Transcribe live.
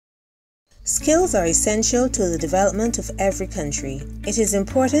Skills are essential to the development of every country. It is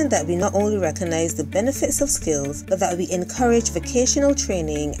important that we not only recognize the benefits of skills, but that we encourage vocational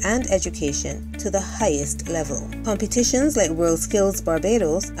training and education to the highest level. Competitions like World Skills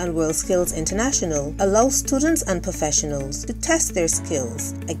Barbados and World Skills International allow students and professionals to test their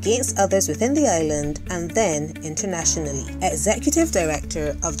skills against others within the island and then internationally. Executive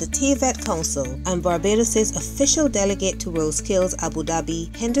Director of the Tvet Council and Barbados' official delegate to World Skills Abu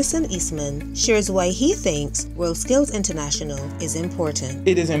Dhabi, Henderson Eastmond, shares why he thinks World Skills International is important.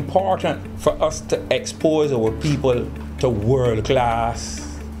 It is important for us to expose our people to world-class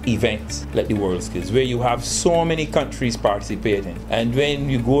events like the World Skills, where you have so many countries participating. And when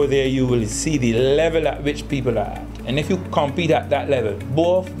you go there, you will see the level at which people are at. And if you compete at that level,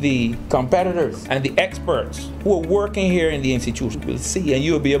 both the competitors and the experts who are working here in the institution will see, and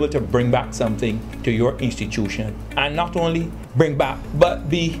you'll be able to bring back something to your institution. And not only bring back, but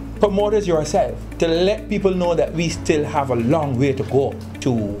be promoters yourself, to let people know that we still have a long way to go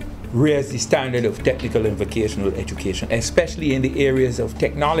to raise the standard of technical and vocational education, especially in the areas of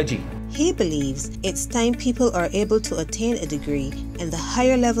technology. He believes it's time people are able to attain a degree in the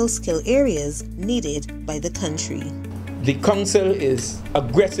higher level skill areas needed by the country. The Council is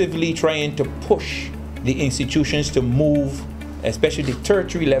aggressively trying to push the institutions to move, especially the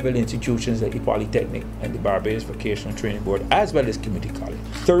tertiary level institutions like the Polytechnic and the Barbados Vocational Training Board, as well as community college,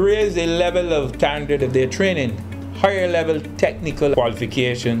 to raise the level of standard of their training, higher level technical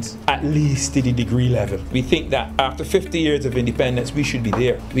qualifications, at least to the degree level. We think that after 50 years of independence, we should be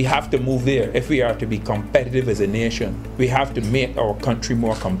there. We have to move there if we are to be competitive as a nation. We have to make our country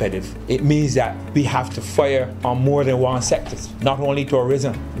more competitive. It means that we have to fire on more than one sector, not only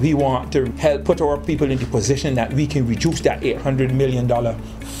tourism. We want to help put our people into position that we can reduce that $800 million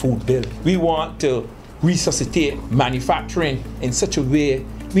food bill. We want to resuscitate manufacturing in such a way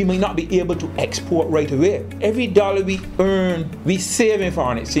we may not be able to export right away. Every dollar we earn, we save in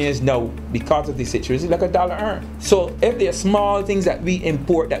foreign exchange now because of the situation, like a dollar earned. So if there are small things that we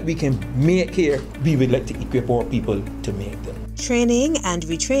import that we can make here, we would like to equip our people to make them. Training and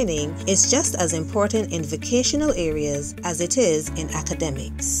retraining is just as important in vocational areas as it is in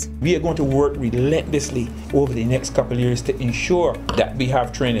academics. We are going to work relentlessly over the next couple of years to ensure that we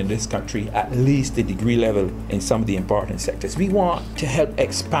have training in this country at least the degree level in some of the important sectors. We want to help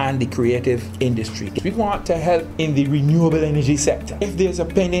expand the creative industry. We want to help in the renewable energy sector. If there's a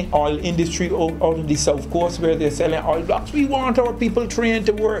penny oil industry out in the south coast where they're selling oil blocks, we want our people trained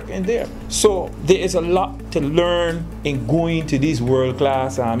to work in there. So there is a lot to learn in going to these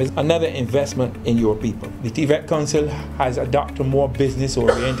world-class is another investment in your people. The Tvet Council has adopted a more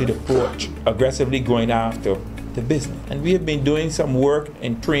business-oriented approach, aggressively going after the business. And we have been doing some work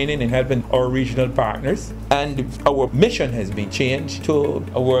in training and helping our regional partners. And our mission has been changed to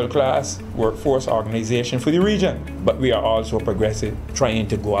a world-class workforce organization for the region. But we are also progressive, trying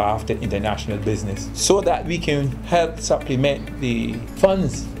to go after international business so that we can help supplement the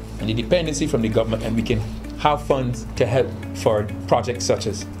funds and the dependency from the government, and we can have funds to help for projects such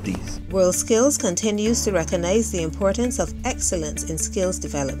as these. World Skills continues to recognize the importance of excellence in skills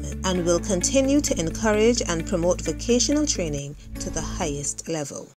development and will continue to encourage and promote vocational training to the highest level.